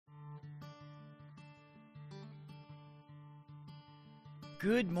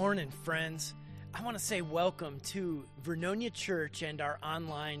Good morning, friends. I want to say welcome to Vernonia Church and our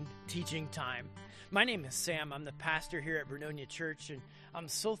online teaching time. My name is Sam. I'm the pastor here at Vernonia Church, and I'm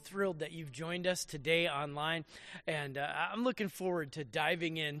so thrilled that you've joined us today online, and I'm looking forward to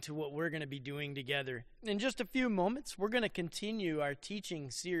diving into what we're going to be doing together. In just a few moments, we're going to continue our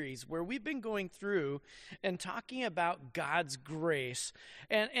teaching series where we've been going through and talking about God's grace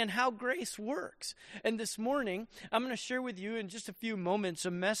and how grace works. And this morning, I'm going to share with you in just a few moments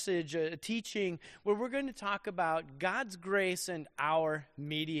a message, a teaching where we're going to talk about God's grace and our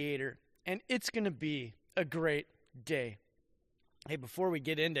mediator. And it's going to be a great day. Hey, before we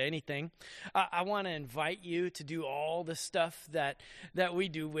get into anything, I want to invite you to do all the stuff that we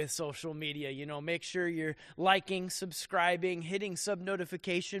do with social media. You know, make sure you're liking, subscribing, hitting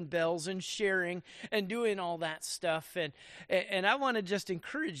sub-notification bells, and sharing, and doing all that stuff. And I want to just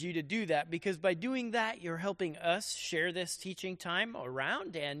encourage you to do that, because by doing that, you're helping us share this teaching time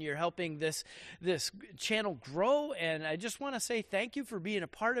around, and you're helping this channel grow. And I just want to say thank you for being a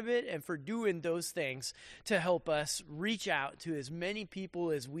part of it and for doing those things to help us reach out to as many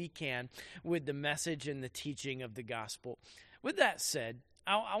people as we can with the message and the teaching of the gospel. With that said,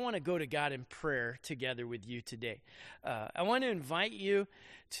 I want to go to God in prayer together with you today. I want to invite you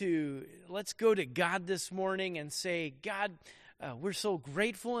to, let's go to God this morning and say, God, we're so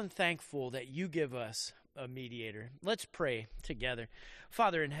grateful and thankful that you give us a mediator. Let's pray together.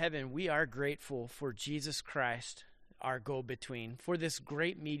 Father in heaven, we are grateful for Jesus Christ, our go-between, for this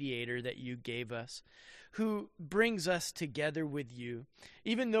great mediator that you gave us, who brings us together with you.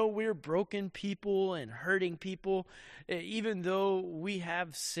 Even though we're broken people and hurting people, even though we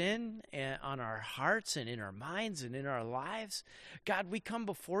have sin on our hearts and in our minds and in our lives, God, we come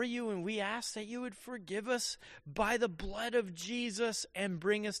before you and we ask that you would forgive us by the blood of Jesus and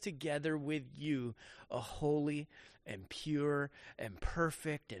bring us together with you, a holy and pure and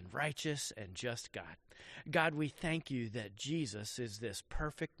perfect and righteous and just God. God, we thank you that Jesus is this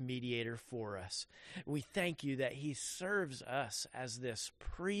perfect mediator for us. We thank you that he serves us as this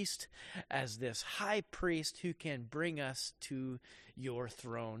priest, as this high priest who can bring us to your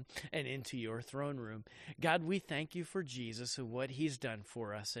throne and into your throne room. God, we thank you for Jesus and what he's done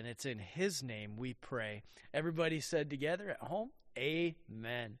for us, and it's in his name we pray. Everybody said together at home,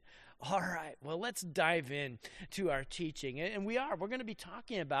 amen. All right, well, let's dive in to our teaching. And we're going to be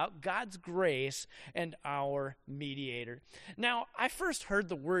talking about God's grace and our mediator. Now, I first heard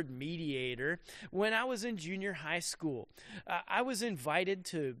the word mediator when I was in junior high school. I was invited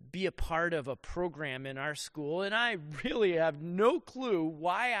to be a part of a program in our school, and I really have no clue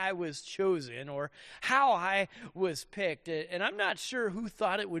why I was chosen or how I was picked. And I'm not sure who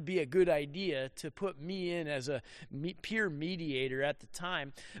thought it would be a good idea to put me in as a peer mediator at the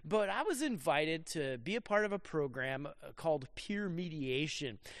time, but I was invited to be a part of a program called Peer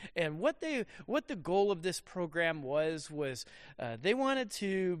Mediation. And what the goal of this program was they wanted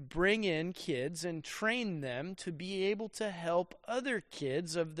to bring in kids and train them to be able to help other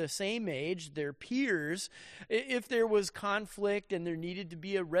kids of the same age, their peers, if there was conflict and there needed to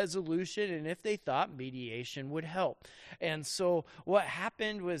be a resolution, and if they thought mediation would help. And so what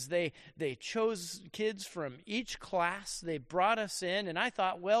happened was they chose kids from each class. They brought us in, and I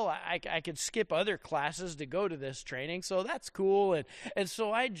thought, well, I could skip other classes to go to this training, so that's cool. And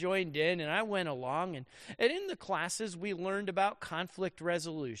so I joined in, and I went along. And in the classes, we learned about conflict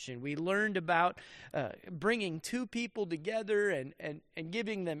resolution. We learned about bringing two people together and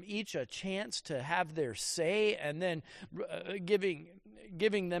giving them each a chance to have their say, and then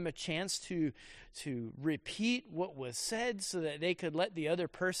giving them a chance to repeat what was said so that they could let the other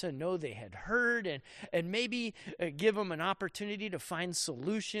person know they had heard, and maybe give them an opportunity to find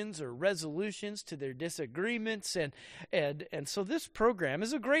solutions or resolutions to their disagreements. And so this program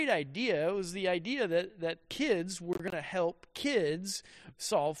is a great idea. It was the idea that kids were going to help kids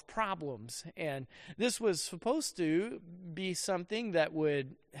solve problems. And this was supposed to be something that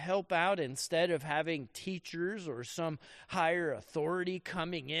would help out instead of having teachers or some higher authority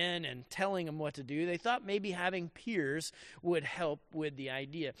coming in and telling them what to do. They thought maybe having peers would help with the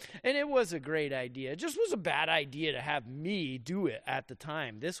idea. And it was a great idea. It just was a bad idea to have me do it at the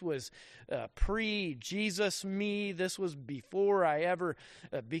time. This was pre-Jesus me. This was before I ever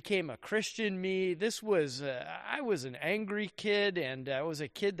became a Christian me. This was, I was an angry kid, and I was a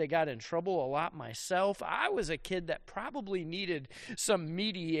kid that got in trouble a lot myself. I was a kid that probably needed some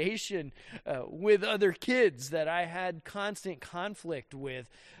mediation mediation with other kids that I had constant conflict with.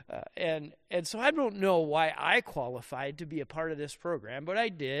 And so I don't know why I qualified to be a part of this program, but I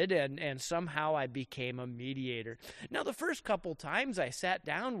did, and somehow I became a mediator. Now, the first couple times I sat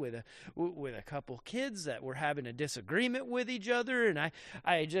down with a couple kids that were having a disagreement with each other, and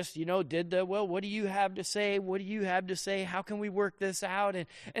I just, did the, well, what do you have to say? What do you have to say? How can we work this out? And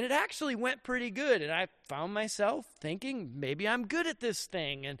it actually went pretty good, and I found myself thinking, maybe I'm good at this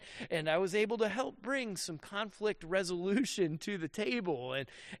thing, and I was able to help bring some conflict resolution to the table,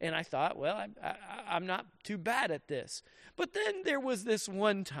 and I thought, well, I'm not too bad at this. But then there was this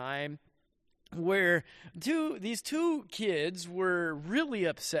one time where these two kids were really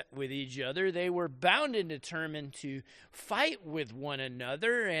upset with each other. They were bound and determined to fight with one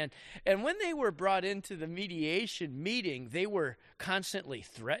another. And when they were brought into the mediation meeting, they were constantly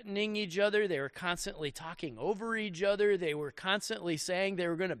threatening each other. They were constantly talking over each other. They were constantly saying they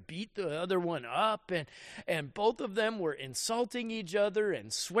were going to beat the other one up. And both of them were insulting each other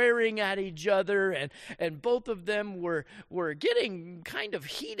and swearing at each other. And both of them were getting kind of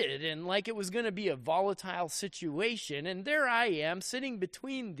heated and like it was going to be a volatile situation. And there I am sitting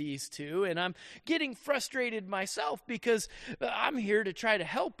between these two, and I'm getting frustrated myself because I'm here to try to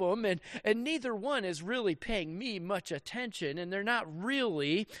help them, and neither one is really paying me much attention, and they're not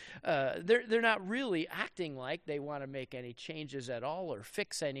really acting like they want to make any changes at all or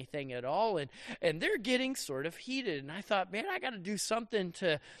fix anything at all, and they're getting sort of heated. And I thought, man, I got to do something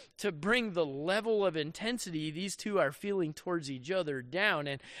to bring the level of intensity these two are feeling towards each other down.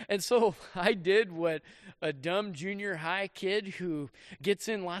 And so I did what a dumb junior high kid who gets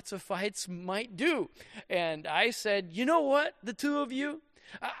in lots of fights might do. And I said, you know what, the two of you,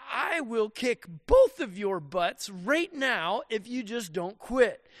 I will kick both of your butts right now if you just don't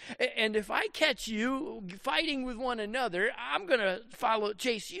quit. And if I catch you fighting with one another, I'm going to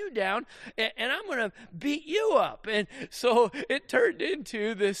chase you down, and I'm going to beat you up. And so it turned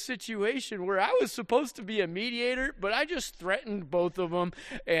into this situation where I was supposed to be a mediator, but I just threatened both of them.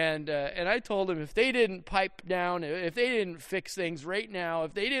 And I told them if they didn't pipe down, if they didn't fix things right now,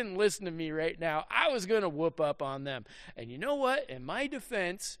 if they didn't listen to me right now, I was going to whoop up on them. And you know what? In my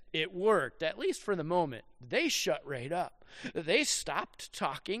defense, it worked, at least for the moment. They shut right up. They stopped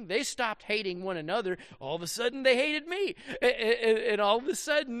talking. They stopped hating one another. All of a sudden, they hated me. And all of a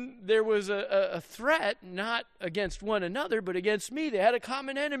sudden, there was a threat, not against one another, but against me. They had a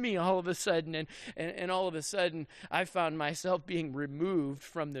common enemy all of a sudden. And all of a sudden, I found myself being removed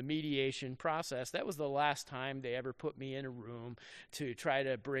from the mediation process. That was the last time they ever put me in a room to try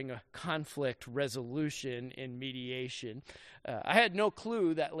to bring a conflict resolution in mediation. I had no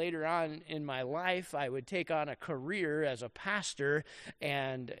clue that later on in my life, I would take on a career as a pastor,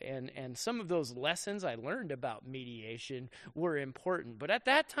 and some of those lessons I learned about mediation were important. But at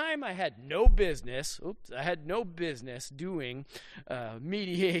that time, I had no business doing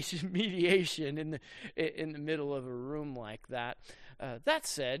mediation in the middle of a room like that. That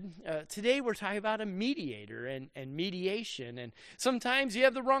said, today we're talking about a mediator and mediation. And sometimes you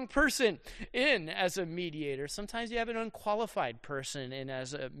have the wrong person in as a mediator. Sometimes you have an unqualified person in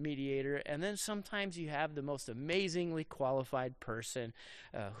as a mediator. And then sometimes you have the most amazingly qualified person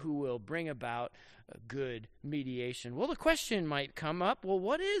who will bring about a good mediation. Well, the question might come up, well,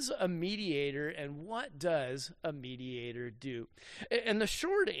 what is a mediator and what does a mediator do? And the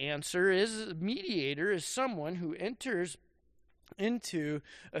short answer is a mediator is someone who enters into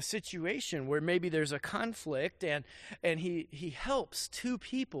a situation where maybe there's a conflict and he helps two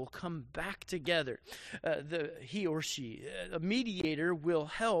people come back together. He or she, a mediator, will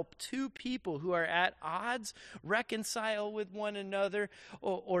help two people who are at odds reconcile with one another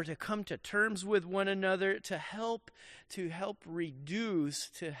or to come to terms with one another, to help reduce,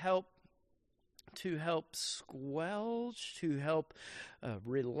 to help squelch, to help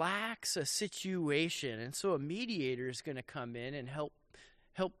relax a situation. And so a mediator is going to come in and help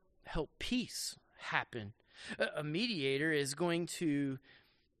peace happen. A mediator is going to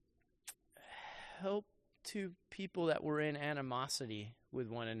help two people that were in animosity with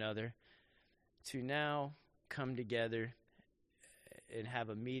one another to now come together and have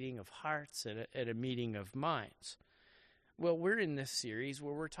a meeting of hearts and a meeting of minds. Well, we're in this series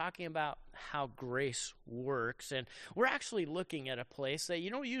where we're talking about how grace works. And we're actually looking at a place that you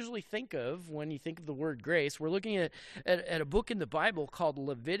don't usually think of when you think of the word grace. We're looking at a book in the Bible called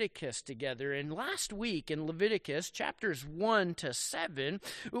Leviticus together. And last week in Leviticus, chapters 1 to 7,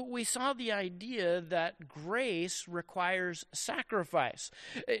 we saw the idea that grace requires sacrifice.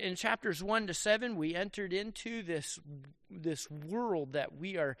 In chapters 1 to 7, we entered into this world that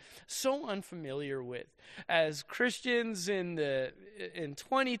we are so unfamiliar with. As Christians in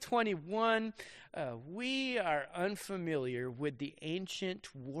 2021, we are unfamiliar with the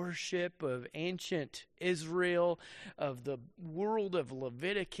ancient worship of ancient Israel, of the world of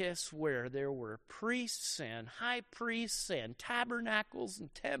Leviticus, where there were priests and high priests and tabernacles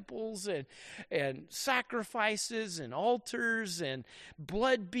and temples and sacrifices and altars and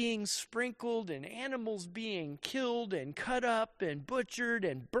blood being sprinkled and animals being killed and cut up and butchered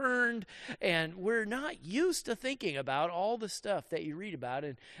and burned. And we're not used to thinking about all the stuff that you read about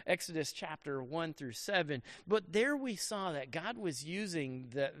in Exodus chapter 1 through 7. But there we saw that God was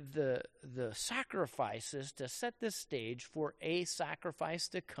using the sacrifices to set the stage for a sacrifice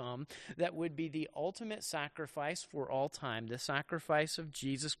to come that would be the ultimate sacrifice for all time, the sacrifice of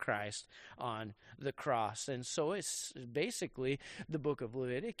Jesus Christ on the cross. And so it's basically the book of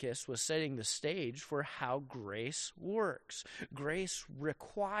Leviticus was setting the stage for how grace works. Grace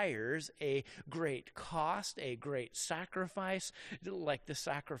requires a great cost, a great sacrifice, like the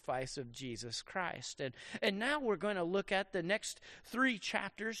sacrifice of Jesus Christ. And now we're going to look at the next 3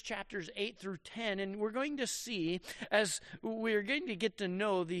 chapters, chapters 8 through 10, and we're going to see, as we're going to get to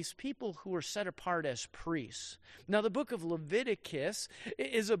know these people who are set apart as priests. Now, the book of Leviticus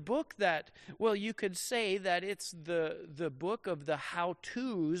is a book that, well, you could say that it's the book of the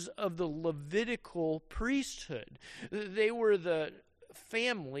how-tos of the Levitical priesthood. They were the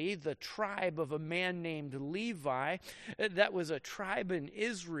family, the tribe of a man named Levi. That was a tribe in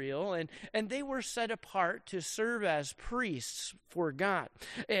Israel, and they were set apart to serve as priests for God.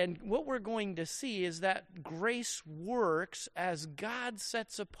 And what we're going to see is that grace works as God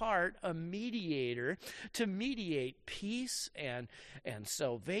sets apart a mediator to mediate peace and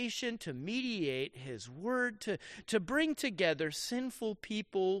salvation, to mediate his word, to bring together sinful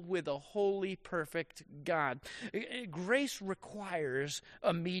people with a holy, perfect God. Grace requires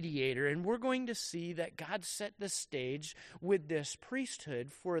a mediator, and we're going to see that God set the stage with this priesthood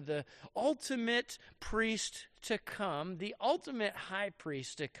for the ultimate priest to come, the ultimate high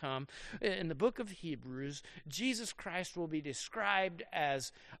priest to come. In the book of Hebrews, Jesus Christ will be described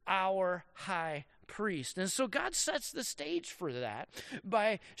as our high priest. And so God sets the stage for that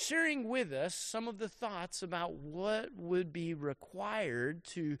by sharing with us some of the thoughts about what would be required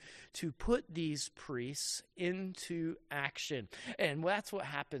to put these priests into action. And that's what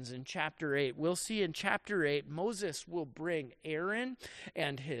happens in chapter 8. We'll see in chapter 8, Moses will bring Aaron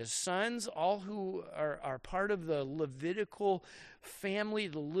and his sons, all who are part of the Levitical family,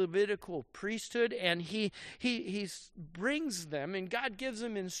 the Levitical priesthood, and he brings them, and God gives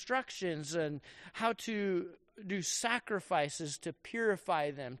them instructions on how to do sacrifices to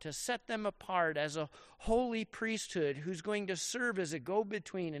purify them, to set them apart as a holy priesthood who's going to serve as a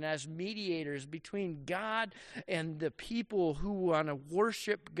go-between and as mediators between God and the people who want to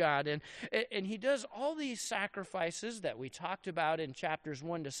worship God. And he does all these sacrifices that we talked about in chapters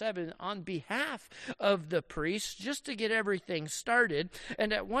 1 to 7 on behalf of the priests, just to get everything started.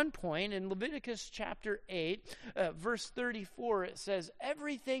 And at one point in Leviticus chapter 8, verse 34, it says,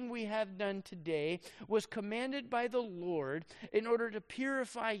 "Everything we have done today was commanded by the Lord in order to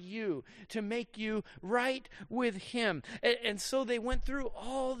purify you, to make you right with him." And so they went through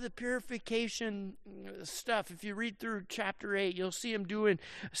all the purification stuff. If you read through chapter 8, you'll see them doing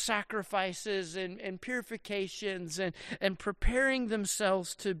sacrifices and purifications and preparing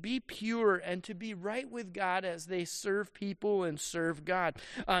themselves to be pure and to be right with God as they serve people and serve God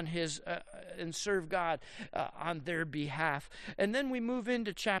on on their behalf. And then we move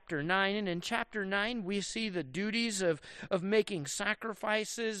into chapter 9, and in chapter 9 we see the duties of making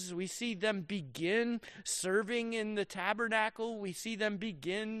sacrifices. We see them begin serving in the tabernacle. We see them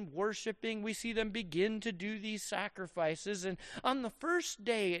begin worshiping. We see them begin to do these sacrifices. And on the first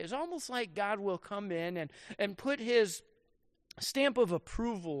day, it's almost like God will come in and put his stamp of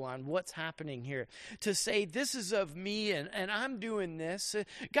approval on what's happening here, to say, this is of me and I'm doing this.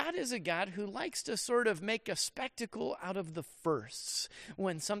 God is a God who likes to sort of make a spectacle out of the firsts.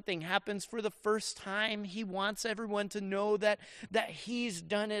 When something happens for the first time, he wants everyone to know that he's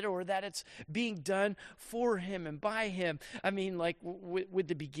done it, or that it's being done for him and by him. I mean, like with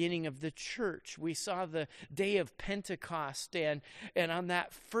the beginning of the church, we saw the day of Pentecost, and on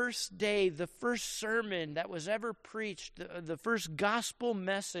that first day, the first sermon that was ever preached, the first gospel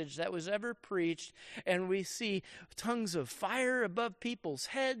message that was ever preached, and we see tongues of fire above people's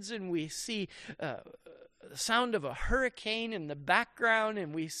heads, and we see the sound of a hurricane in the background,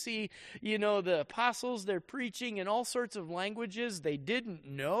 and we see, the apostles, they're preaching in all sorts of languages they didn't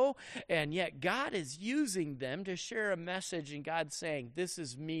know, and yet God is using them to share a message, and God's saying, this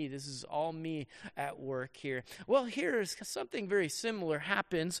is me, this is all me at work here. Well, here is something very similar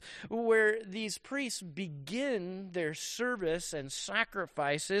happens where these priests begin their service and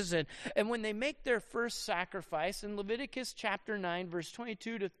sacrifices, and when they make their first sacrifice in Leviticus chapter 9, verse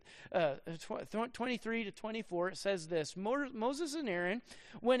 22 to 23 to 24, it says this: Moses and Aaron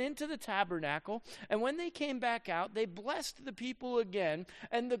went into the tabernacle, and when they came back out, they blessed the people again,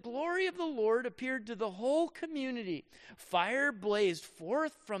 and the glory of the Lord appeared to the whole community. Fire blazed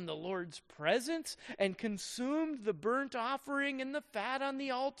forth from the Lord's presence and consumed the burnt offering and the fat on the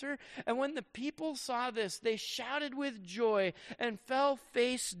altar. And when the people saw this, they shouted with joy and fell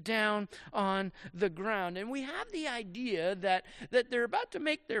face down on the ground. And we have the idea that they're about to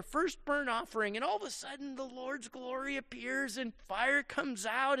make their first burnt offering, and all of a sudden the Lord's glory appears, and fire comes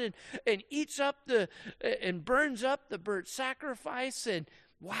out and eats up and burns up the burnt sacrifice, and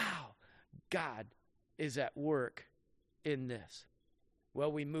wow, God is at work in this. Well,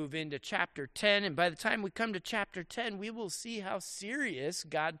 we move into chapter 10, and by the time we come to chapter 10, we will see how serious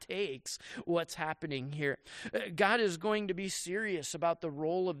God takes what's happening here. God is going to be serious about the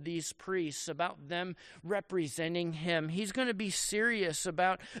role of these priests, about them representing him. He's going to be serious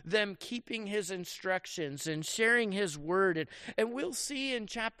about them keeping his instructions and sharing his word. And we'll see in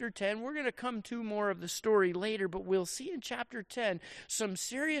chapter 10, we're going to come to more of the story later, but we'll see in chapter 10 some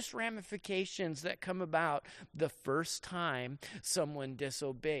serious ramifications that come about the first time someone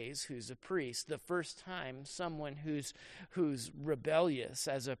disobeys who's a priest, the first time someone who's rebellious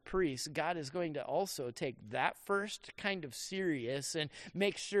as a priest. God is going to also take that first kind of serious and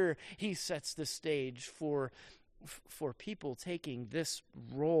make sure he sets the stage for people taking this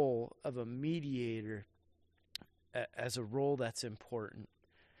role of a mediator as a role that's important.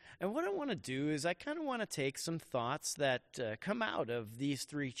 And what I want to do is I kind of want to take some thoughts that come out of these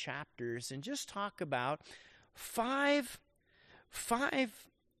 3 chapters and just talk about five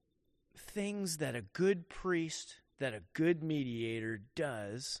things that a good priest, that a good mediator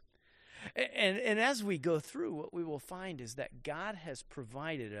does. And as we go through, what we will find is that God has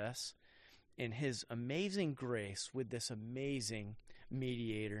provided us in his amazing grace with this amazing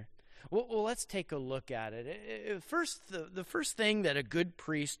mediator. Well, let's take a look at it. First, the first thing that a good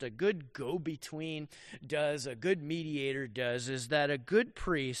priest, a good go-between does, a good mediator does, is that a good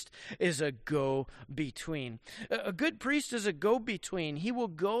priest is a go-between. A good priest is a go-between. He will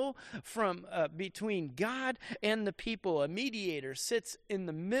go from between God and the people. A mediator sits in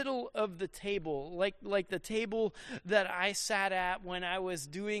the middle of the table, like the table that I sat at when I was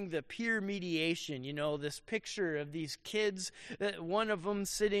doing the peer mediation. This picture of these kids, one of them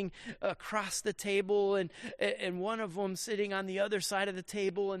sitting across the table and one of them sitting on the other side of the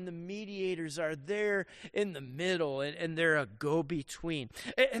table, and the mediators are there in the middle, and they're a go-between.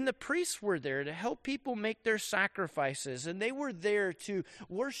 And the priests were there to help people make their sacrifices, and they were there to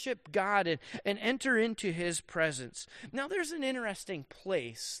worship God and enter into his presence. Now, there's an interesting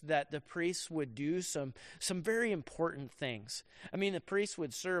place that the priests would do some very important things. I mean, the priests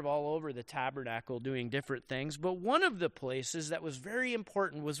would serve all over the tabernacle doing different things, but one of the places that was very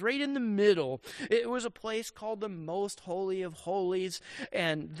important was right in the middle. It was a place called the Most Holy of Holies,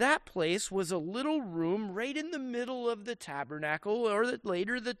 and that place was a little room right in the middle of the tabernacle, or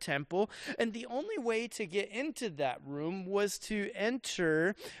later the temple, and the only way to get into that room was to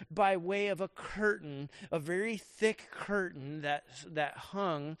enter by way of a curtain, a very thick curtain that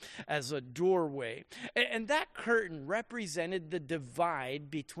hung as a doorway. And that curtain represented the divide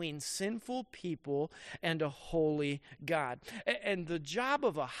between sinful people and a holy God. And the job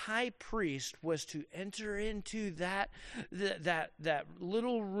of a high priest was to enter into that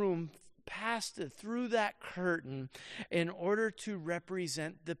little room, passed through that curtain, in order to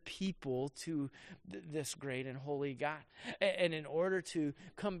represent the people to this great and holy God. And in order to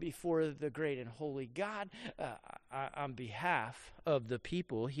come before the great and holy God on behalf of the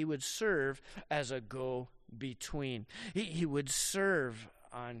people, he would serve as a go-between. He would serve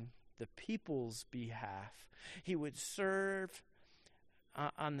on the people's behalf. He would serve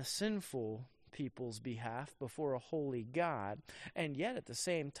on the sinful people's behalf before a holy God, and yet at the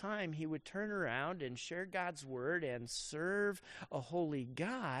same time he would turn around and share God's word and serve a holy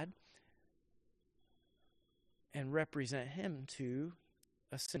God and represent him to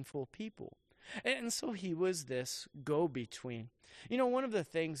a sinful people. And so he was this go-between. You know, one of the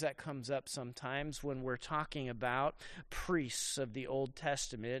things that comes up sometimes when we're talking about priests of the Old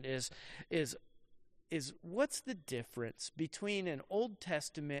Testament is what's the difference between an Old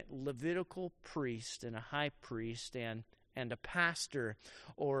Testament Levitical priest and a high priest and a pastor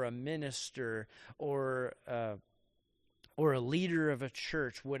or a minister or a leader of a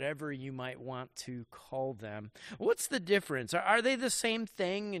church, whatever you might want to call them? What's the difference? Are they the same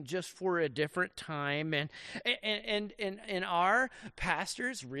thing just for a different time? And are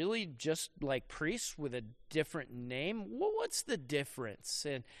pastors really just like priests with a different name? Well, what's the difference?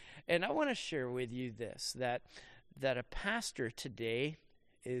 And I want to share with you this, that a pastor today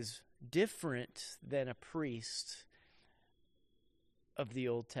is different than a priest of the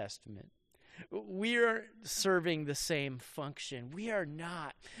Old Testament. We are serving the same function. We are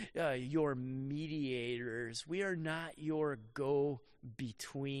not your mediators. We are not your go-betweens,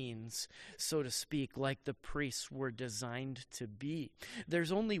 so to speak, like the priests were designed to be.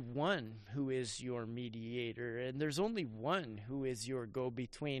 There's only one who is your mediator, and there's only one who is your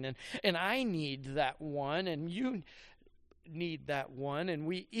go-between. And I need that one, and you need that one, and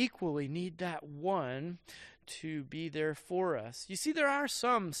we equally need that one to be there for us. You see, there are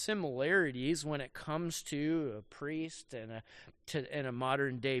some similarities when it comes to a priest and a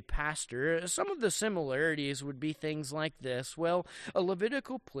modern-day pastor. Some of the similarities would be things like this. Well, a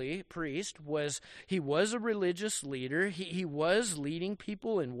Levitical priest was a religious leader. He was leading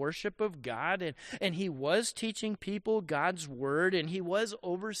people in worship of God, and he was teaching people God's word, and he was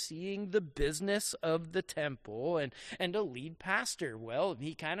overseeing the business of the temple. And a lead pastor, well,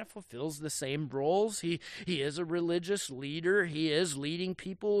 he kind of fulfills the same roles. He is a religious leader. He is leading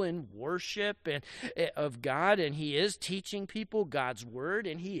people in worship of God, and he is teaching people God's word,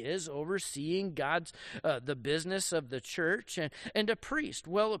 and he is overseeing God's the business of the church. And a priest,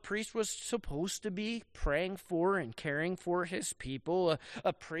 well, a priest was supposed to be praying for and caring for his people.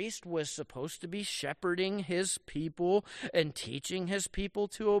 A priest was supposed to be shepherding his people and teaching his people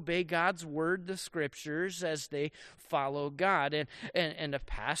to obey God's word, the scriptures, as they follow God. And a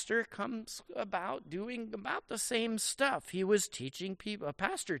pastor comes about doing about the same stuff. He was teaching people. A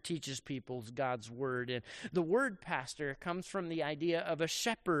pastor teaches people God's word, and the word pastor comes from the idea of a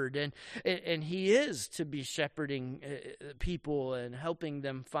shepherd, and he is to be shepherding people and helping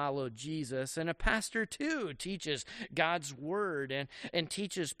them follow Jesus. And a pastor too teaches God's word and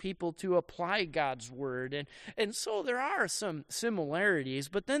teaches people to apply God's word. And so there are some similarities,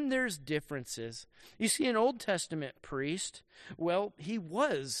 but then there's differences. You see, an Old Testament priest, well, he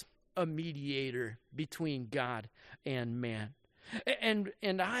was a mediator between God and man. And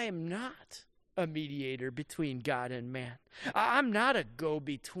I am not a mediator between God and man. I'm not a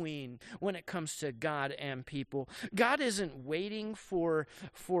go-between when it comes to God and people. God isn't waiting for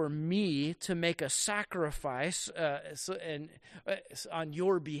me to make a sacrifice on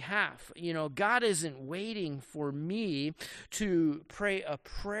your behalf. You know, God isn't waiting for me to pray a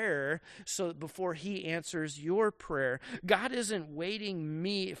prayer so before he answers your prayer. God isn't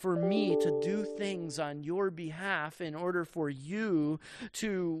waiting for me to do things on your behalf in order for you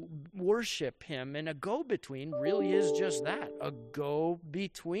to worship him. And a go-between really is just that, a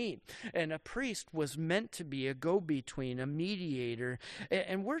go-between. And a priest was meant to be a go-between, a mediator.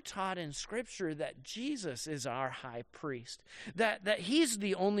 And we're taught in Scripture that Jesus is our high priest, that he's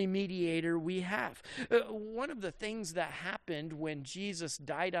the only mediator we have. One of the things that happened when Jesus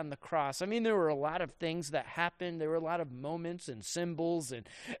died on the cross, I mean, there were a lot of things that happened. There were a lot of moments and symbols,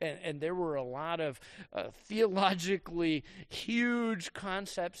 and there were a lot of theologically huge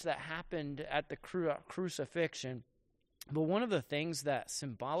concepts that happened at the crucifixion. But one of the things that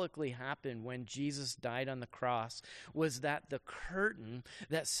symbolically happened when Jesus died on the cross was that the curtain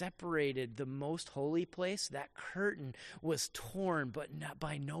that separated the most holy place, that curtain was torn, but not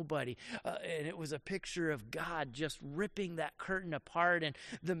by nobody. And it was a picture of God just ripping that curtain apart. And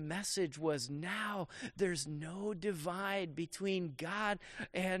the message was, now there's no divide between God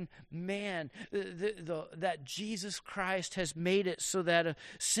and man. That Jesus Christ has made it so that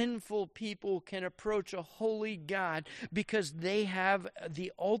sinful people can approach a holy God, because they have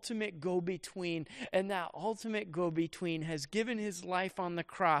the ultimate go-between, and that ultimate go-between has given his life on the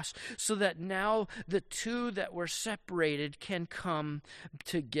cross so that now the two that were separated can come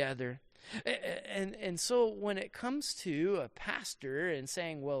together. And so when it comes to a pastor and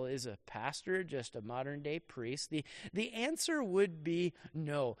saying, well, is a pastor just a modern-day priest? The answer would be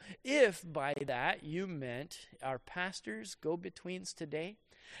no. If by that you meant, are pastors go-betweens today?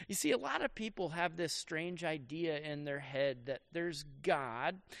 You see, a lot of people have this strange idea in their head that there's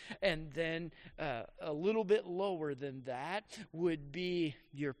God, and then a little bit lower than that would be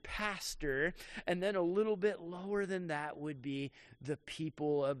your pastor, and then a little bit lower than that would be the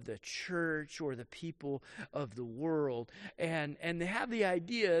people of the church or the people of the world. And they have the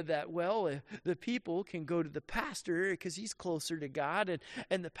idea that, well, the people can go to the pastor because he's closer to God,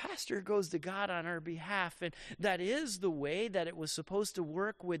 and the pastor goes to God on our behalf. And that is the way that it was supposed to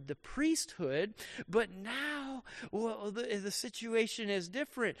work with the priesthood. But now, well, the situation is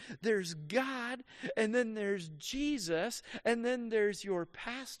different. There's God, and then there's Jesus, and then there's your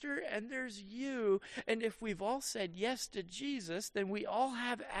pastor, and there's you. And if we've all said yes to Jesus, then we all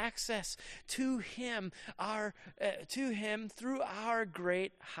have access to him, through our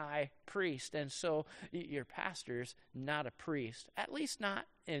great high priest. And so your pastor's not a priest, at least not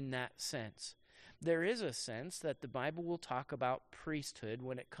in that sense. There is a sense that the Bible will talk about priesthood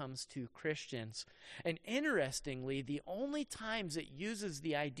when it comes to Christians. And interestingly, the only times it uses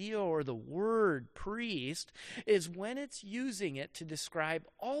the idea or the word priest is when it's using it to describe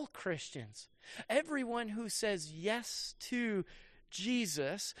all Christians. Everyone who says yes to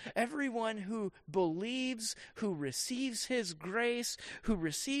Jesus, everyone who believes, who receives his grace, who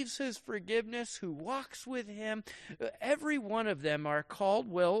receives his forgiveness, who walks with him, every one of them are called.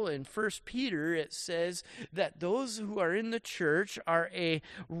 Well, in 1 Peter it says that those who are in the church are a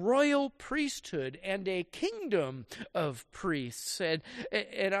royal priesthood and a kingdom of priests. And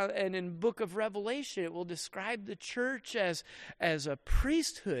in the book of Revelation it will describe the church as a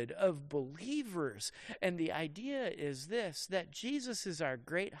priesthood of believers. And the idea is this, that Jesus is our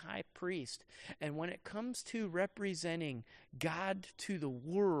great high priest. And when it comes to representing God to the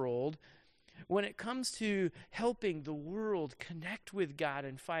world, when it comes to helping the world connect with God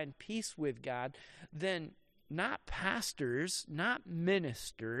and find peace with God, then not pastors, not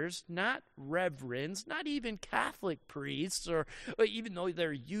ministers, not reverends, not even Catholic priests, or even though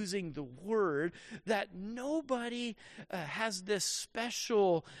they're using the word, that nobody has this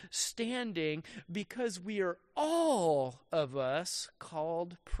special standing, because we are all of us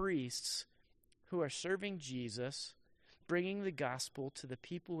called priests who are serving Jesus, bringing the gospel to the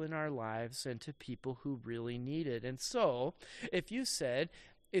people in our lives and to people who really need it. And so, if you said,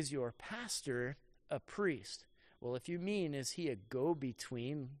 is your pastor a priest? Well, if you mean, is he a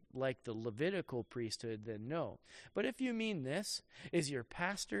go-between like the Levitical priesthood, then no. But if you mean this, is your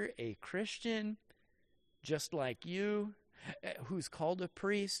pastor a Christian just like you, who's called a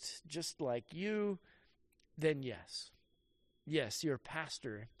priest just like you, then yes. Yes, your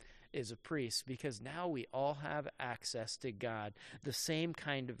pastor is a priest, because now we all have access to God, the same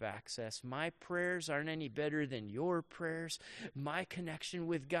kind of access. My prayers aren't any better than your prayers. My connection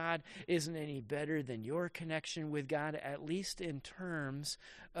with God isn't any better than your connection with God, at least in terms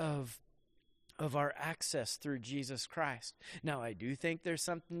of our access through Jesus Christ. Now, I do think there's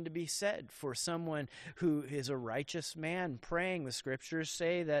something to be said for someone who is a righteous man praying. The scriptures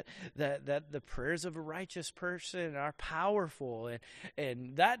say that the prayers of a righteous person are powerful,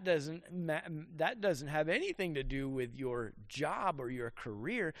 and that doesn't have anything to do with your job or your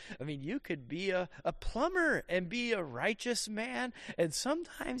career. I mean, you could be a plumber and be a righteous man, and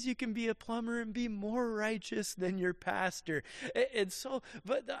sometimes you can be a plumber and be more righteous than your pastor. And so,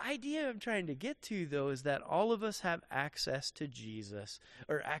 but the idea I'm trying to get to, though, is that all of us have access to Jesus,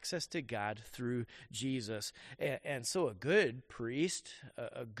 or access to God through Jesus. And so a good priest,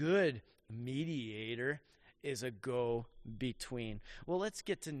 a good mediator, is a go-between. Well, let's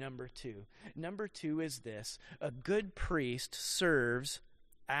get to number two. Number two is this: a good priest serves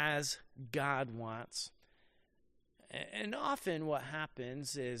as God wants. And often what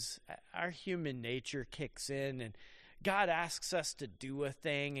happens is our human nature kicks in, and God asks us to do a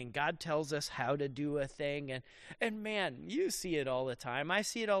thing, and God tells us how to do a thing. And man, you see it all the time. I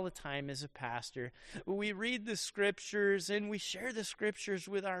see it all the time as a pastor. We read the scriptures and we share the scriptures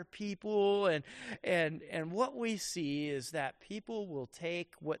with our people. And what we see is that people will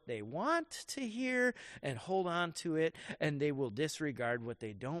take what they want to hear and hold on to it, and they will disregard what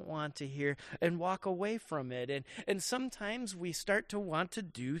they don't want to hear and walk away from it. And sometimes we start to want to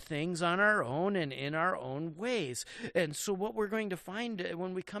do things on our own and in our own ways. And so what we're going to find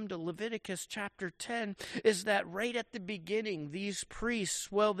when we come to Leviticus chapter 10 is that right at the beginning, these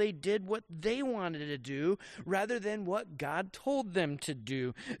priests, well, they did what they wanted to do rather than what God told them to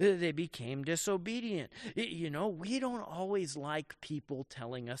do. They became disobedient. You know, we don't always like people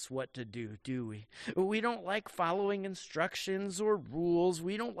telling us what to do we? We don't like following instructions or rules.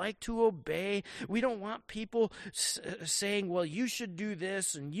 We don't like to obey. We don't want people saying, well, you should do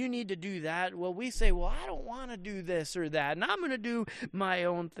this and you need to do that. Well, we say, well, I don't want to do this. this or that, and I'm going to do my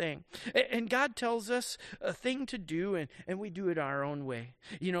own thing. And God tells us a thing to do, and we do it our own way.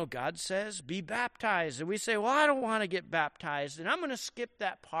 You know, God says, be baptized. And we say, well, I don't want to get baptized, and I'm going to skip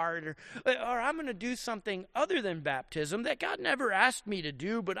that part, or I'm going to do something other than baptism that God never asked me to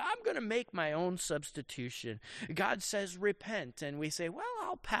do, but I'm going to make my own substitution. God says, repent. And we say, well,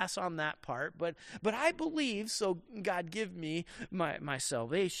 I'll pass on that part, but I believe, so God give me my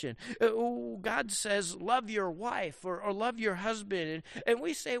salvation. God says, love your wife or love your husband. And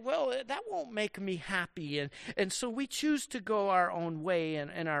we say, well, that won't make me happy. And so we choose to go our own way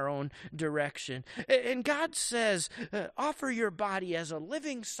and our own direction. And God says, offer your body as a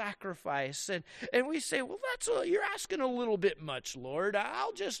living sacrifice. And we say, well, you're asking a little bit much, Lord.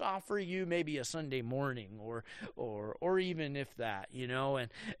 I'll just offer you maybe a Sunday morning or even if that, you know,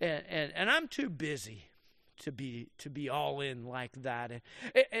 and I'm too busy to be all in like that.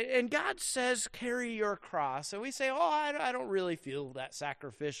 And God says, carry your cross. And we say, oh, I don't really feel that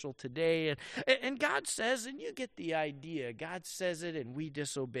sacrificial today. And God says, and you get the idea, God says it and we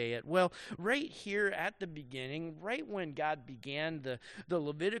disobey it. Well, right here at the beginning, right when God began the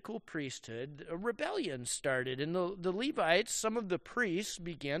Levitical priesthood, a rebellion started. And the Levites, some of the priests,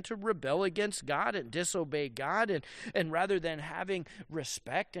 began to rebel against God and disobey God. And rather than having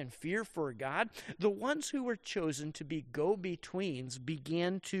respect and fear for God, the ones who were chosen to be go-betweens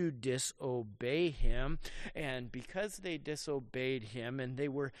began to disobey him. And because they disobeyed him and they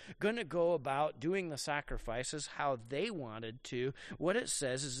were going to go about doing the sacrifices how they wanted to, what it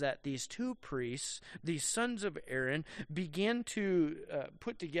says is that these two priests, these sons of Aaron, began to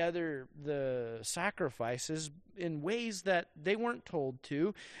put together the sacrifices in ways that they weren't told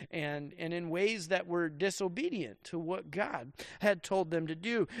to, and in ways that were disobedient to what God had told them to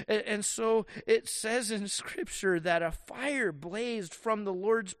do. And so it says in Scripture that a fire blazed from the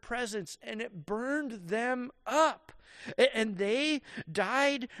Lord's presence, and it burned them up. And they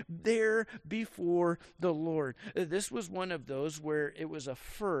died there before the Lord. This was one of those where it was a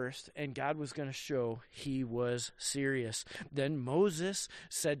first, and God was going to show he was serious. Then Moses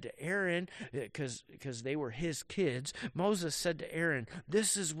said to Aaron, because they were his kids, Moses said to Aaron,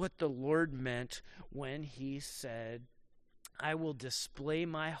 this is what the Lord meant when he said, I will display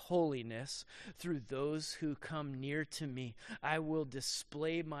my holiness through those who come near to me. I will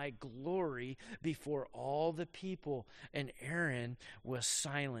display my glory before all the people. And Aaron was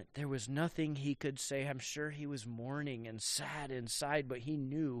silent. There was nothing he could say. I'm sure he was mourning and sad inside, but he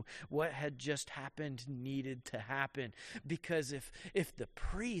knew what had just happened needed to happen. Because if the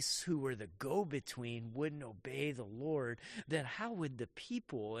priests who were the go-between wouldn't obey the Lord, then how would the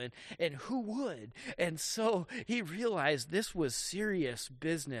people, and who would? And so he realized this was serious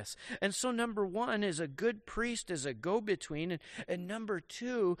business. And so number one is a good priest is a go-between, and number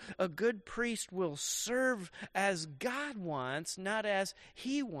two, a good priest will serve as God wants, not as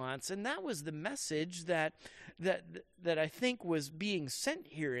he wants. And that was the message that I think was being sent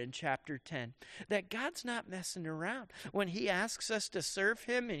here in chapter 10, that God's not messing around. When he asks us to serve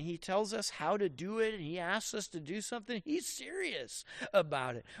him and he tells us how to do it and he asks us to do something, he's serious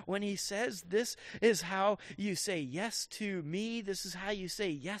about it. When he says this is how you say yes to me, this is how you say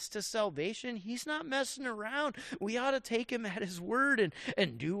yes to salvation, he's not messing around. We ought to take him at his word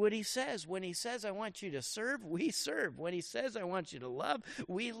and do what he says. When he says, I want you to serve, we serve. When he says, I want you to love,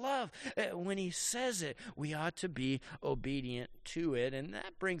 we love. When he says it, we ought to be obedient to it. And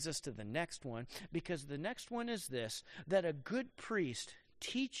that brings us to the next one, because the next one is this, that a good priest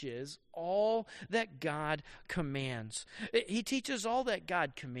teaches all that God commands. He teaches all that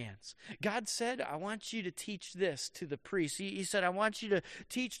God commands. God said, I want you to teach this to the priests. He said, I want you to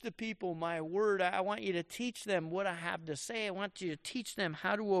teach the people my word. I want you to teach them what I have to say. I want you to teach them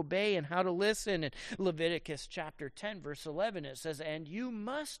how to obey and how to listen. In Leviticus chapter 10, verse 11, it says, and you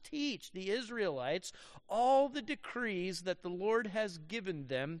must teach the Israelites all the decrees that the Lord has given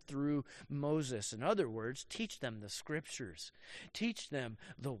them through Moses. In other words, teach them the scriptures. Teach them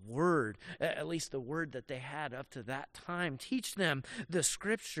the word, at least the word that they had up to that time. Teach them the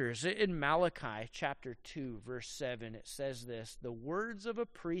scriptures. In Malachi chapter 2, verse 7, it says this, the words of a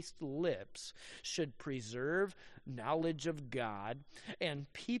priest's lips should preserve knowledge of God,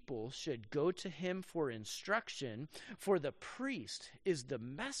 and people should go to him for instruction, for the priest is the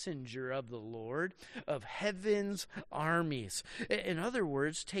messenger of the Lord of heaven's armies. In other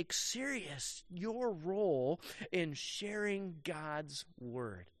words, take serious your role in sharing God's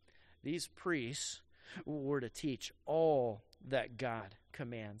word. These priests were to teach all that God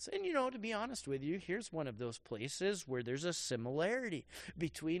commands. And to be honest with you, here's one of those places where there's a similarity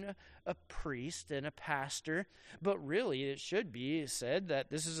between a priest and a pastor, but really it should be said that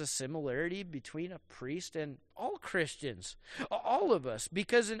this is a similarity between a priest and all Christians, all of us,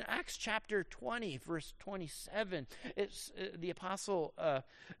 because in Acts chapter 20, verse 27, the apostle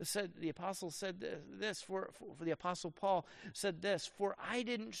Paul said this, "For I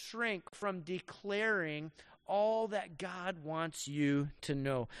didn't shrink from declaring all that God wants you to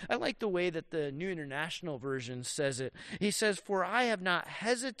know." I like the way that the New International Version says it. He says, "For I have not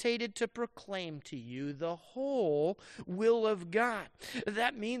hesitated to proclaim to you the whole will of God."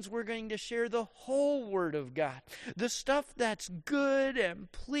 That means we're going to share the whole Word of God. The stuff that's good and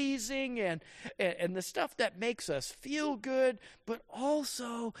pleasing and the stuff that makes us feel good, but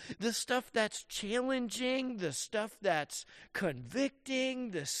also the stuff that's challenging, the stuff that's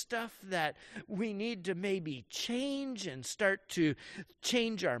convicting, the stuff that we need to maybe change and start to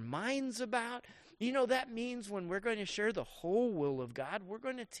change our minds about. That means when we're going to share the whole will of God, we're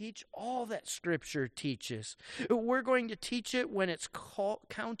going to teach all that Scripture teaches. We're going to teach it when it's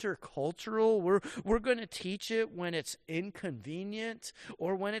countercultural. We're going to teach it when it's inconvenient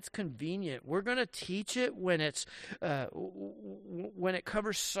or when it's convenient. We're going to teach it when it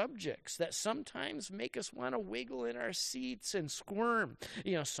covers subjects that sometimes make us want to wiggle in our seats and squirm.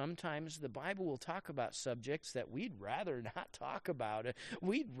 Sometimes the Bible will talk about subjects that we'd rather not talk about.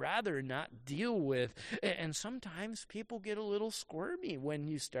 We'd rather not deal with. And sometimes people get a little squirmy when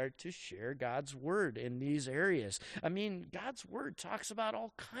you start to share God's Word in these areas. I mean, God's Word talks about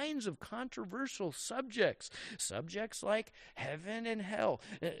all kinds of controversial subjects like heaven and hell.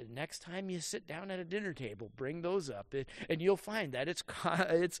 Next time you sit down at a dinner table, bring those up, and you'll find that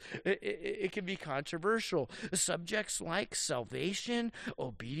it can be controversial. Subjects like salvation,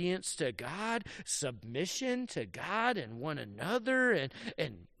 obedience to God, submission to God and one another,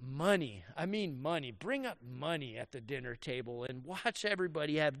 and money. I mean, money. Bring up money at the dinner table and watch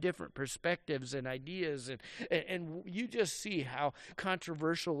everybody have different perspectives and ideas, and you just see how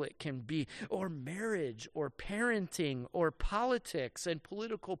controversial it can be. Or marriage, or parenting, or politics and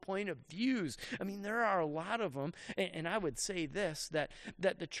political point of views. I mean, there are a lot of them, and I would say this, that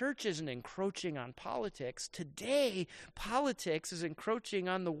the church isn't encroaching on politics. Today, politics is encroaching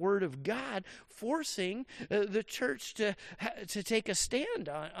on the Word of God, forcing the church to take a stand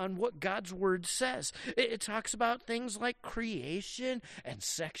on what God's Word says. It talks about things like creation and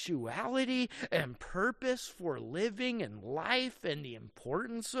sexuality and purpose for living and life and the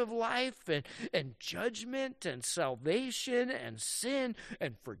importance of life and judgment and salvation and sin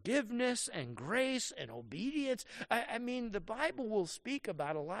and forgiveness and grace and obedience. I mean, the Bible will speak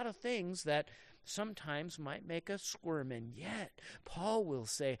about a lot of things that sometimes might make us squirm, and yet Paul will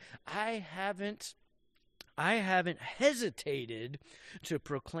say, I haven't hesitated to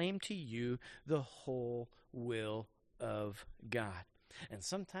proclaim to you the whole will of God. And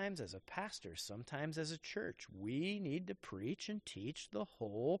sometimes as a pastor, sometimes as a church, we need to preach and teach the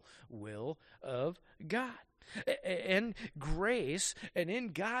whole will of God. And grace, and in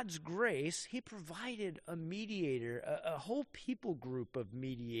God's grace, He provided a mediator, a whole people group of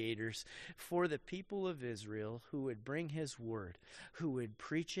mediators for the people of Israel who would bring His word, who would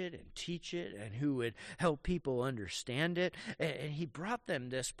preach it and teach it, and who would help people understand it. And He brought them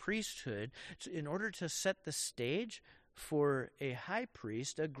this priesthood in order to set the stage for a high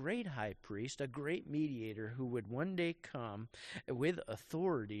priest, a great mediator who would one day come with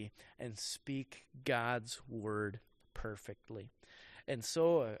authority and speak God's word perfectly. And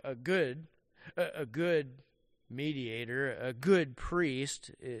so a good mediator, a good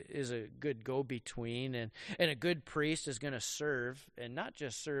priest is a good go-between, and a good priest is going to serve, and not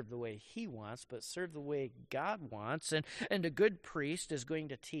just serve the way he wants, but serve the way God wants, and a good priest is going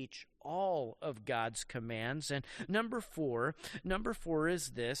to teach all of God's commands. And number four is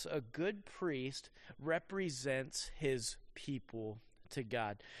this: a good priest represents his people to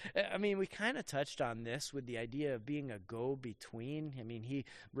God. I mean, we kind of touched on this with the idea of being a go-between. I mean, he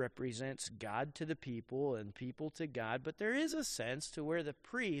represents God to the people and people to God, but there is a sense to where the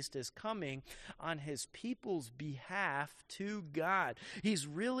priest is coming on his people's behalf to God. He's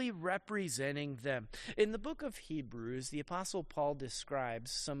really representing them. In the book of Hebrews, the Apostle Paul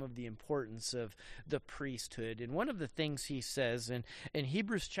describes some of the importance of the priesthood, and one of the things he says in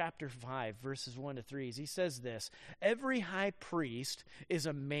Hebrews chapter 5, verses 1 to 3, is he says this: every high priest is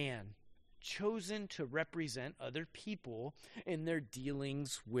a man chosen to represent other people in their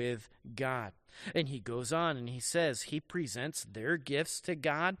dealings with God. And he goes on and he says he presents their gifts to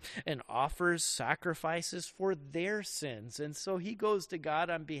God and offers sacrifices for their sins. And so he goes to God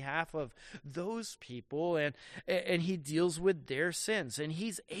on behalf of those people and he deals with their sins. And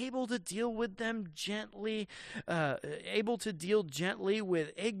he's able to deal with them gently, able to deal gently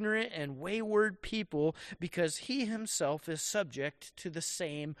with ignorant and wayward people because he himself is subject to the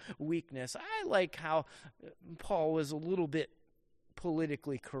same weakness. I like how Paul was a little bit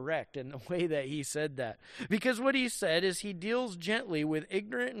politically correct in the way that he said that. Because what he said is he deals gently with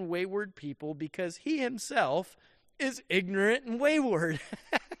ignorant and wayward people because he himself is ignorant and wayward.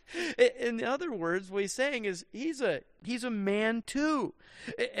 In other words, what he's saying is he's a man too.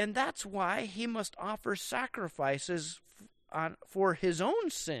 And that's why he must offer sacrifices for his own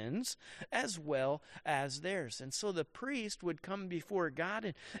sins as well as theirs. And so the priest would come before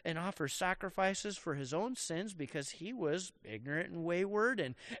God and offer sacrifices for his own sins because he was ignorant and wayward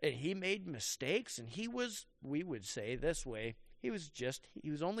and he made mistakes, and he was, we would say this way, he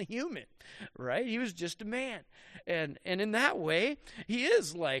was only human, right? He was just a man. And in that way, he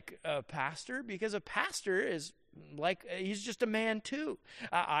is like a pastor, because a pastor is like, he's just a man too.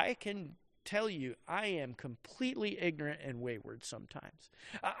 I can tell you, I am completely ignorant and wayward sometimes.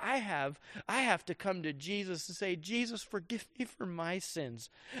 I have to come to Jesus and say, Jesus, forgive me for my sins.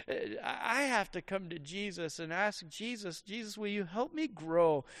 I have to come to Jesus and ask Jesus, will you help me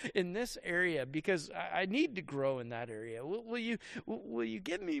grow in this area, because I need to grow in that area. Will you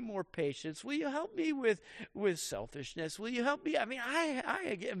give me more patience? Will you help me with selfishness? Will you help me? I mean,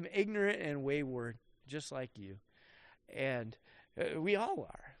 I am ignorant and wayward just like you. And we all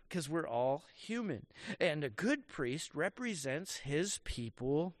are, because we're all human. And a good priest represents his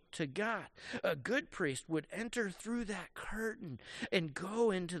people to God. A good priest would enter through that curtain and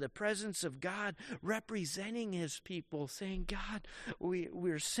go into the presence of God, representing his people, saying, God,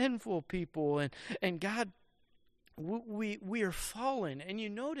 we're sinful people, and God, we are fallen. And you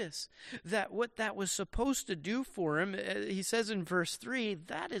notice that what that was supposed to do for him, he says in verse 3,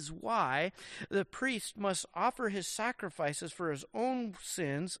 that is why the priest must offer his sacrifices for his own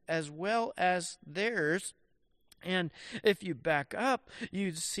sins as well as theirs. And if you back up,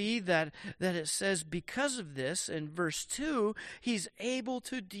 you'd see that it says because of this, in verse 2, he's able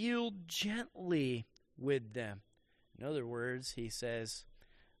to deal gently with them. In other words, he says,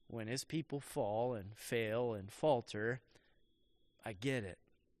 when his people fall and fail and falter, I get it.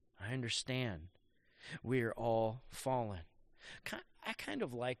 I understand. We are all fallen. I kind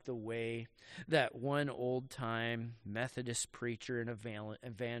of like the way that one old-time Methodist preacher and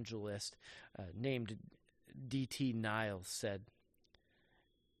evangelist named D.T. Niles said.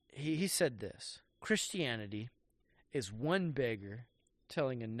 He said this: Christianity is one beggar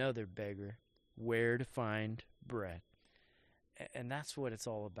telling another beggar where to find bread. And that's what it's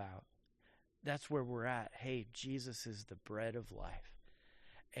all about. That's where we're at. Hey, Jesus is the bread of life.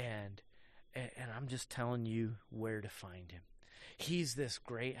 And I'm just telling you where to find him. He's this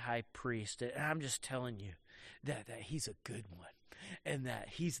great high priest. And I'm just telling you that he's a good one. And that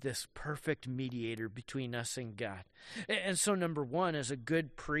he's this perfect mediator between us and God. And so number one, as a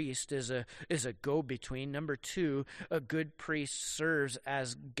good priest is a go-between. Number two, a good priest serves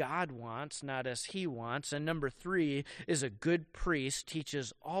as God wants, not as he wants. And number three is a good priest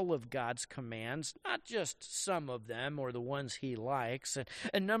teaches all of God's commands, not just some of them or the ones he likes.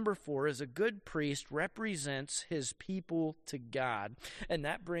 And number four is a good priest represents his people to God. And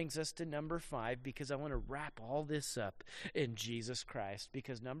that brings us to number 5, because I want to wrap all this up in Jesus Christ,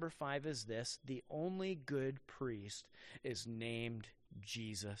 because number 5 is this: the only good priest is named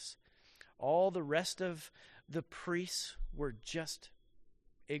Jesus. All the rest of the priests were just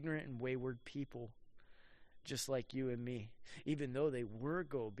ignorant and wayward people, just like you and me. Even though they were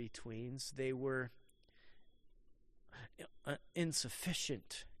go-betweens, they were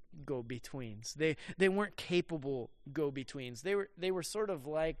insufficient go-betweens. They weren't capable go-betweens. They were sort of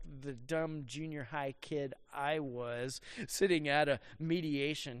like the dumb junior high kid I was, sitting at a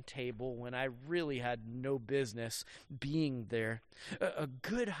mediation table when I really had no business being there. A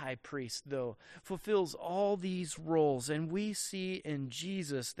good high priest, though, fulfills all these roles, and we see in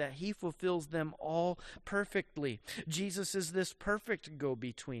Jesus that he fulfills them all perfectly. Jesus is this perfect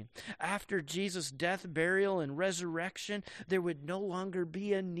go-between. After Jesus' death, burial, and resurrection, there would no longer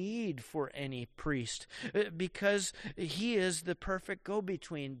be a need for any priest, because he is the perfect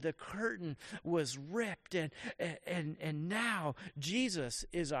go-between. The curtain was ripped, and now Jesus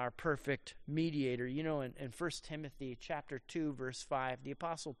is our perfect mediator. You know, in 1 Timothy chapter 2, verse 5, the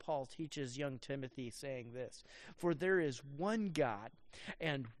Apostle Paul teaches young Timothy saying this, "For there is one God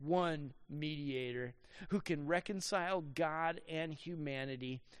and one mediator who can reconcile God and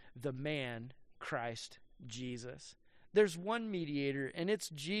humanity, the man Christ Jesus." There's one mediator, and it's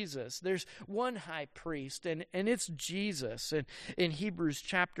Jesus. There's one high priest, and it's Jesus. And in Hebrews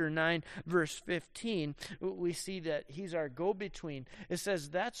chapter 9, verse 15, we see that he's our go-between. It says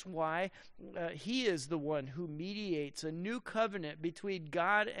that's why he is the one who mediates a new covenant between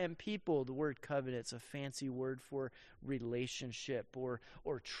God and people. The word covenant's a fancy word for relationship or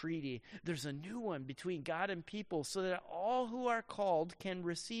treaty. There's a new one between God and people so that all who are called can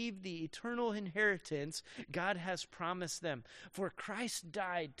receive the eternal inheritance God has promised them. For Christ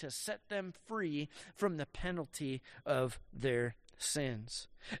died to set them free from the penalty of their sins.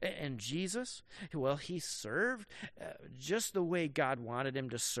 And Jesus, well, he served just the way God wanted him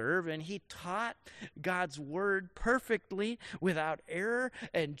to serve, and he taught God's word perfectly without error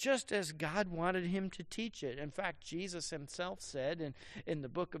and just as God wanted him to teach it. In fact, Jesus himself said in the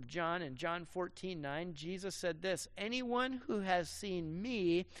book of John, in John 14:9, Jesus said this, "Anyone who has seen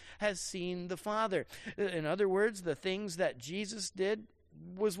me has seen the Father." In other words, the things that Jesus did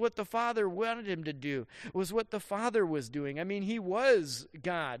was what the Father wanted him to do, was what the Father was doing. I mean, he was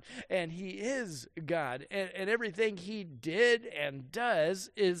God, and he is God, and everything he did and does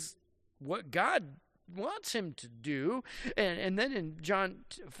is what God wants him to do. And then in John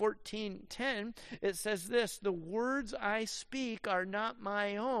 14:10, it says this, "The words I speak are not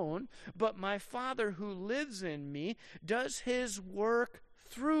my own, but my Father who lives in me does his work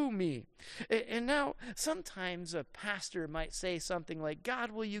through me." And now sometimes a pastor might say something like,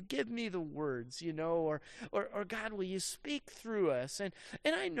 "God, will you give me the words, or God, will you speak through us?" And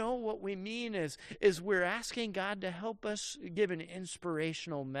I know what we mean is we're asking God to help us give an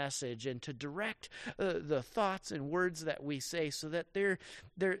inspirational message and to direct the thoughts and words that we say so that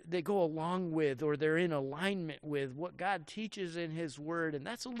they go along with or they're in alignment with what God teaches in his word. And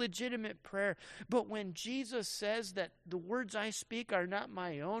that's a legitimate prayer. But when Jesus says that the words I speak are not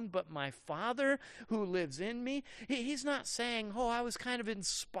my own, but my Father who lives in me, he's not saying, I was kind of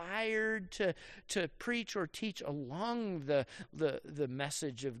inspired to preach or teach along the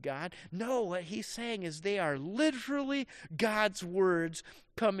message of God. No, what he's saying is they are literally God's words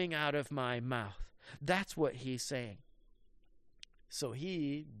coming out of my mouth. That's what he's saying. So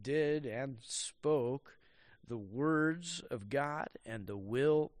he did and spoke the words of God and the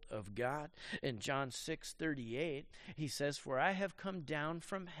will of God. In John 6:38, he says, "For I have come down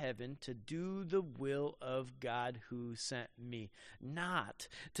from heaven to do the will of God who sent me, not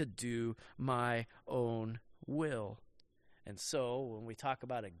to do my own will." And so when we talk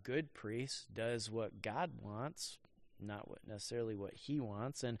about a good priest does what God wants, not necessarily what he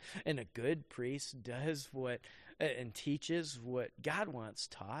wants, and a good priest does what and teaches what God wants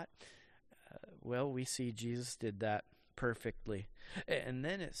taught, well, we see Jesus did that perfectly. And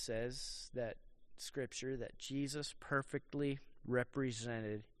then it says that Scripture that Jesus perfectly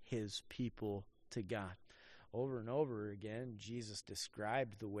represented his people to God. Over and over again, Jesus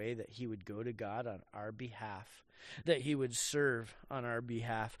described the way that he would go to God on our behalf, that he would serve on our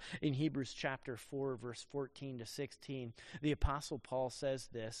behalf. In Hebrews chapter 4, verse 14 to 16, the Apostle Paul says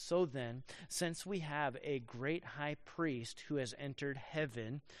this, "So then, since we have a great high priest who has entered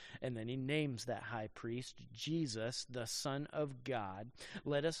heaven," and then he names that high priest, Jesus, the Son of God,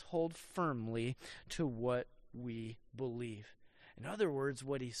 "let us hold firmly to what we believe." In other words,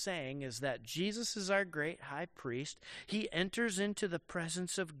 what he's saying is that Jesus is our great high priest. He enters into the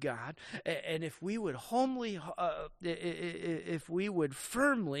presence of God, and if we would firmly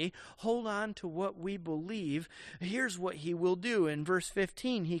hold on to what we believe, here's what he will do. In verse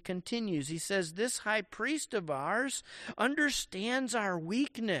 15, he continues. He says, "This high priest of ours understands our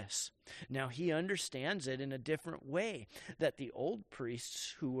weakness." Now, he understands it in a different way that the old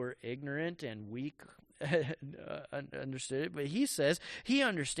priests who were ignorant and weak understood it, but he says he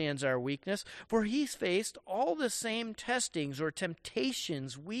understands our weakness, for he's faced all the same testings or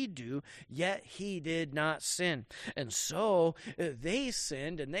temptations we do, yet he did not sin. And so they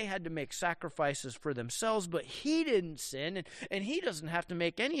sinned and they had to make sacrifices for themselves, but he didn't sin, and he doesn't have to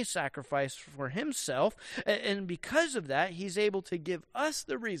make any sacrifice for himself. And because of that, he's able to give us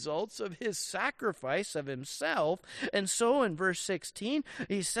the results of his sacrifice of himself. And so in verse 16,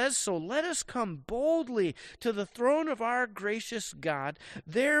 he says, "So let us come boldly to the throne of our gracious God.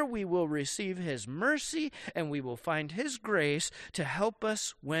 There we will receive his mercy, and we will find his grace to help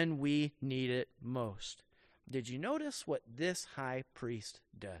us when we need it most." Did you notice what this high priest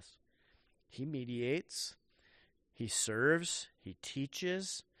does? He mediates, he serves, he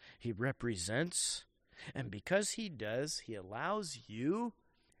teaches, he represents. And because he does, he allows you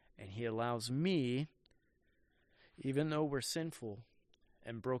and he allows me, even though we're sinful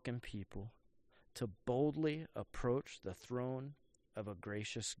and broken people, to boldly approach the throne of a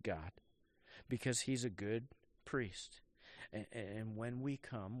gracious God, because he's a good priest. And when we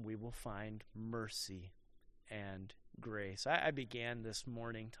come, we will find mercy and grace. I began this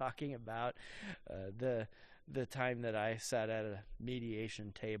morning talking about the time that I sat at a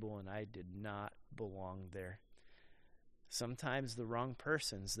mediation table and I did not belong there. Sometimes the wrong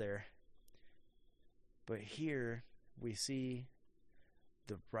person's there. But here we see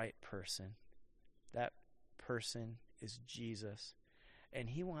the right person. That person is Jesus.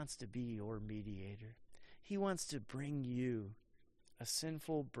 And he wants to be your mediator. He wants to bring you, a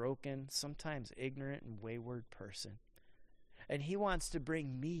sinful, broken, sometimes ignorant and wayward person. And he wants to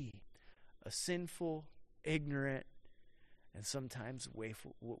bring me, a sinful, ignorant, and sometimes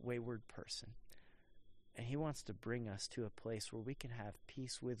wayward person. And he wants to bring us to a place where we can have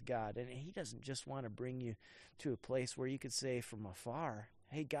peace with God. And he doesn't just want to bring you to a place where you could say from afar,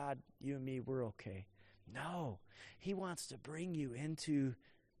 hey, God, you and me, we're okay. No, he wants to bring you into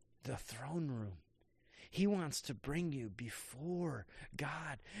the throne room. He wants to bring you before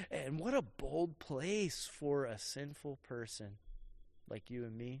God. And what a bold place for a sinful person like you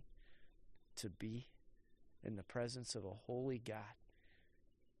and me to be in the presence of a holy God.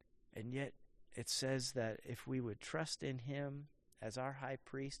 And yet it says that if we would trust in him as our high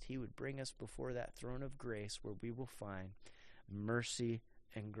priest, he would bring us before that throne of grace where we will find mercy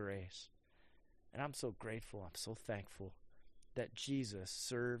and grace. And I'm so grateful, I'm so thankful that Jesus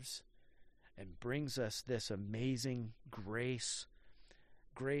serves and brings us this amazing grace.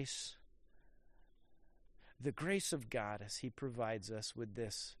 Grace, the grace of God as he provides us with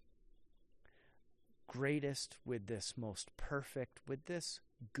this greatest, with this most perfect, with this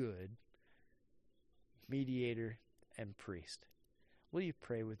good mediator and priest. Will you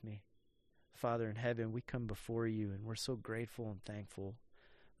pray with me? Father in heaven, we come before you and we're so grateful and thankful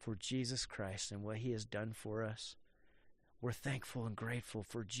for Jesus Christ and what he has done for us. We're thankful and grateful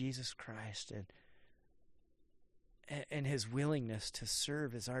for Jesus Christ and his willingness to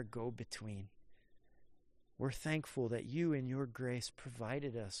serve as our go-between. We're thankful that you in your grace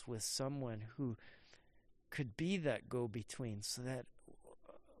provided us with someone who could be that go-between so that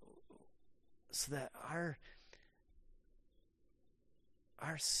our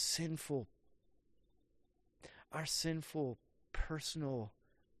sinful personal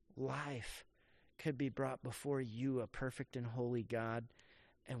life could be brought before you, a perfect and holy God,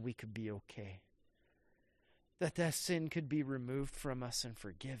 and we could be okay. That sin could be removed from us and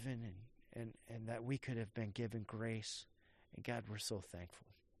forgiven, and that we could have been given grace. And God, we're so thankful.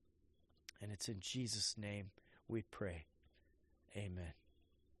 And it's in Jesus' name we pray. Amen.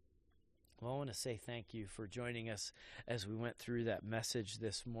 Well, I want to say thank you for joining us as we went through that message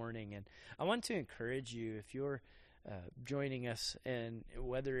this morning. And I want to encourage you, if you're joining us, and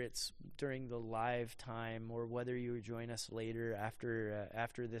whether it's during the live time or whether you join us later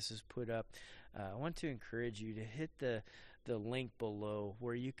after this is put up, I want to encourage you to hit the link below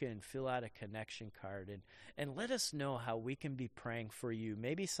where you can fill out a connection card and let us know how we can be praying for you.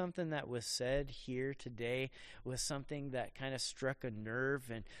 Maybe something that was said here today was something that kind of struck a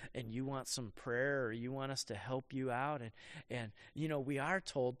nerve and you want some prayer, or you want us to help you out. And you know, we are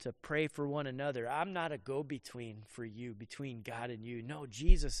told to pray for one another. I'm not a go-between for you, between God and you. No,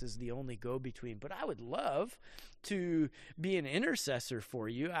 Jesus is the only go-between. But I would love to be an intercessor for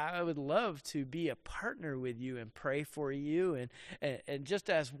you. I would love to be a partner with you and pray for you. And just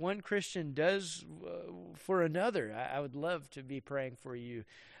as one Christian does for another, I would love to be praying for you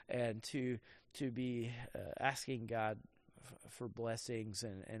and to be asking God for blessings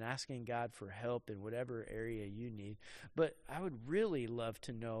and asking God for help in whatever area you need. But I would really love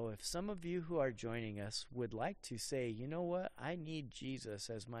to know if some of you who are joining us would like to say, you know what, I need Jesus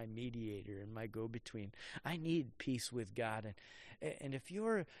as my mediator and my go-between. I need peace with God. And if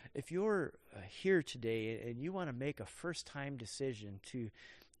you're here today and you want to make a first-time decision to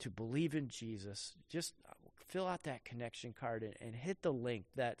believe in Jesus, just fill out that connection card and hit the link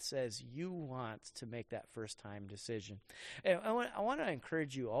that says you want to make that first-time decision. And I want to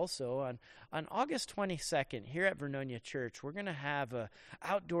encourage you also on August 22nd here at Vernonia Church, we're going to have a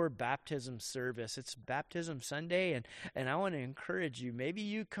outdoor baptism service. It's Baptism Sunday, and I want to encourage you. Maybe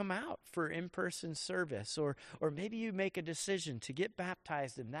you come out for in-person service, or maybe you make a decision to get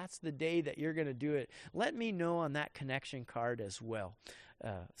baptized, and that's the day that you're going to do it. Let me know on that connection card as well.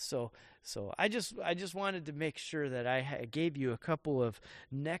 So I just wanted to make sure that I gave you a couple of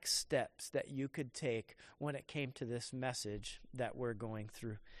next steps that you could take when it came to this message that we're going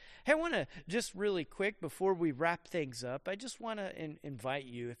through. Hey, I want to just really quick before we wrap things up, I just want to invite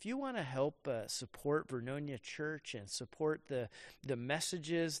you, if you want to help support Vernonia Church and support the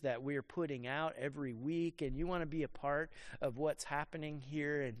messages that we're putting out every week, and you want to be a part of what's happening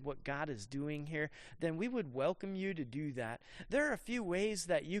here and what God is doing here, then we would welcome you to do that. There are a few ways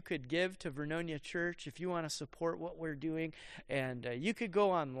that you could give to Vernonia Church if you want to support what we're doing, and you could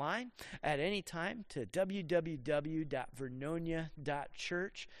go online at any time to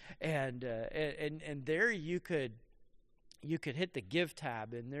www.vernonia.church, and there you could hit the Give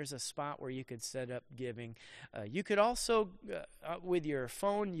tab, and there's a spot where you could set up giving. You could also, with your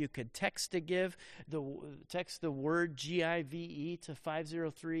phone, you could text to give. Text the word GIVE to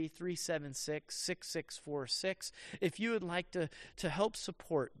 503-376-6646 if you would like to help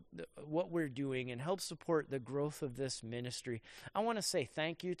support what we're doing and help support the growth of this ministry. I want to say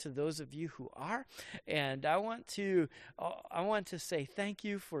thank you to those of you who are, and I want to say thank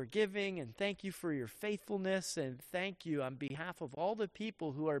you for giving, and thank you for your faithfulness, and thank you on behalf of all the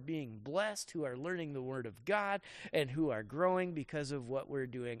people who are being blessed, who are learning the Word of God, and who are growing because of what we're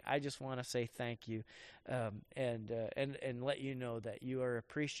doing. I just want to say thank you, and let you know that you are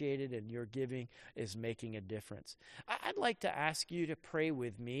appreciated and your giving is making a difference. I'd like to ask you to pray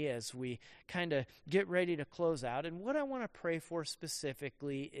with me as we kind of get ready to close out. And what I want to pray for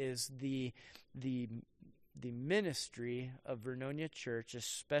specifically is the ministry of Vernonia Church,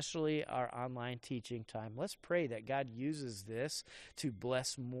 especially our online teaching time. Let's pray that God uses this to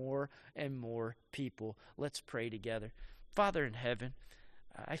bless more and more people. Let's pray together. Father in heaven,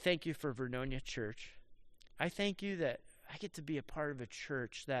 I thank you for Vernonia Church. I thank you that I get to be a part of a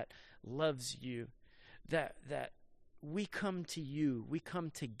church that loves you, that we come to you, we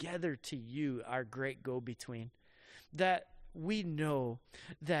come together to you, our great go-between, that we know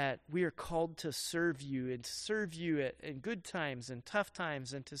that we are called to serve you, and to serve you in good times and tough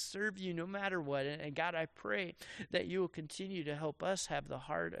times, and to serve you no matter what. And God, I pray that you will continue to help us have the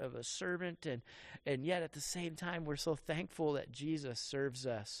heart of a servant, and yet at the same time, we're so thankful that Jesus serves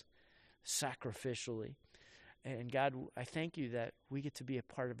us sacrificially. And God, I thank you that we get to be a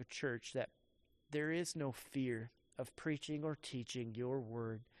part of a church that there is no fear of preaching or teaching your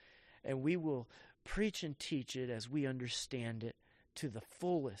word, and we will preach and teach it as we understand it to the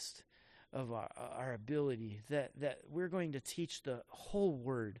fullest of our ability, that we're going to teach the whole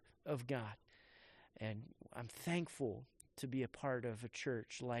Word of God. And I'm thankful to be a part of a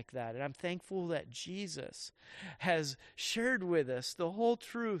church like that. And I'm thankful that Jesus has shared with us the whole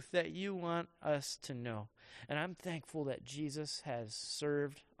truth that you want us to know. And I'm thankful that Jesus has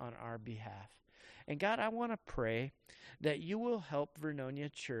served on our behalf. And God, I want to pray that you will help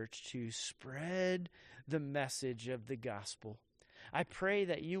Vernonia Church to spread the message of the gospel. I pray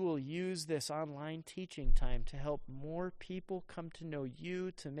that you will use this online teaching time to help more people come to know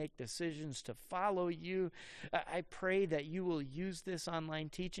you, to make decisions to follow you. I pray that you will use this online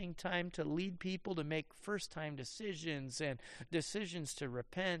teaching time to lead people to make first-time decisions, and decisions to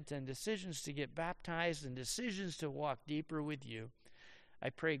repent, and decisions to get baptized, and decisions to walk deeper with you. I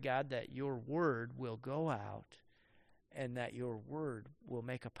pray, God, that your word will go out and that your word will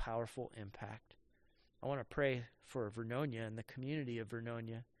make a powerful impact. I want to pray for Vernonia and the community of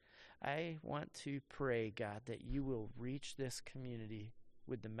Vernonia. I want to pray, God, that you will reach this community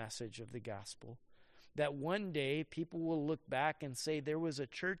with the message of the gospel. That one day people will look back and say there was a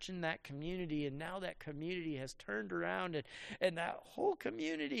church in that community, and now that community has turned around, and that whole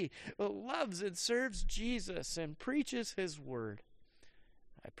community loves and serves Jesus and preaches his word.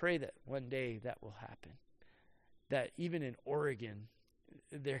 I pray that one day that will happen. That even in Oregon,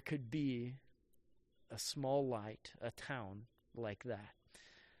 there could be a small light, a town like that.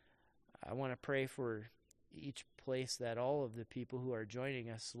 I want to pray for each place that all of the people who are joining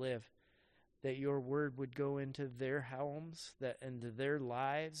us live, that your word would go into their homes, that into their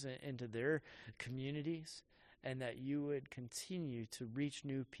lives, and into their communities, and that you would continue to reach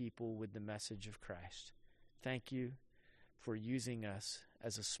new people with the message of Christ. Thank you for using us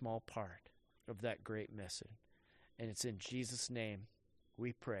as a small part of that great mission. And it's in Jesus' name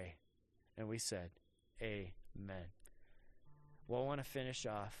we pray, and we said, amen. Well, I want to finish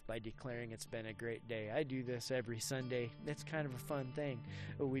off by declaring it's been a great day. I do this every Sunday. It's kind of a fun thing.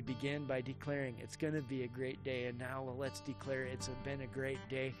 We begin by declaring it's going to be a great day, and now let's declare it's been a great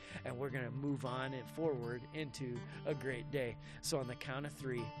day, and we're going to move on and forward into a great day. So on the count of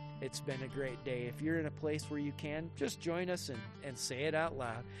 3, it's been a great day. If you're in a place where you can, just join us and say it out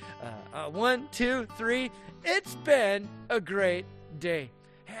loud. 1, 2, 3. It's been a great day.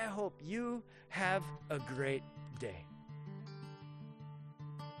 Hey, I hope you have a great day.